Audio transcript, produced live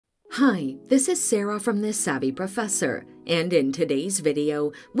Hi, this is Sarah from The Savvy Professor, and in today's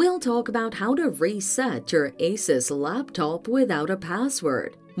video, we'll talk about how to reset your Asus laptop without a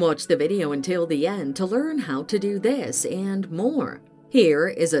password. Watch the video until the end to learn how to do this and more. Here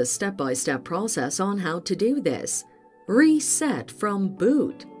is a step-by-step process on how to do this. Reset from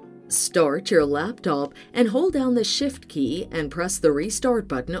boot. Start your laptop and hold down the Shift key and press the Restart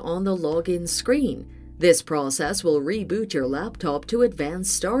button on the login screen. This process will reboot your laptop to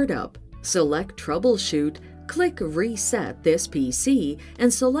advanced startup. Select Troubleshoot, click Reset this PC,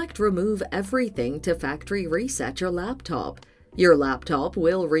 and select Remove Everything to factory reset your laptop. Your laptop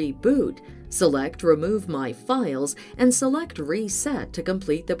will reboot. Select Remove My Files and select Reset to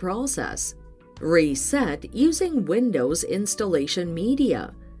complete the process. Reset using Windows installation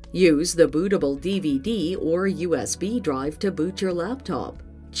media. Use the bootable DVD or USB drive to boot your laptop.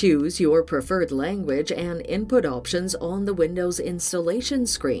 Choose your preferred language and input options on the Windows installation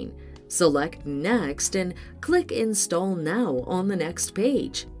screen. Select Next and click Install Now on the next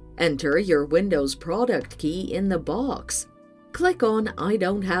page. Enter your Windows product key in the box. Click on I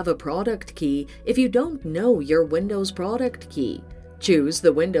don't have a product key if you don't know your Windows product key. Choose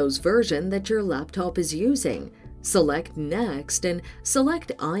the Windows version that your laptop is using. Select Next and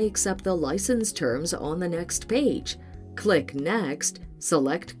select I accept the license terms on the next page. Click Next,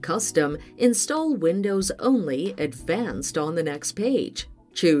 select Custom, install Windows Only Advanced on the next page.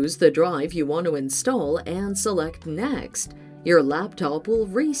 Choose the drive you want to install and select Next. Your laptop will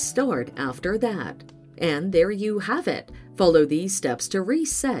restart after that. And there you have it. Follow these steps to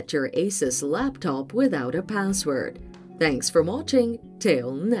reset your Asus laptop without a password. Thanks for watching.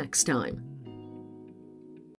 Till next time.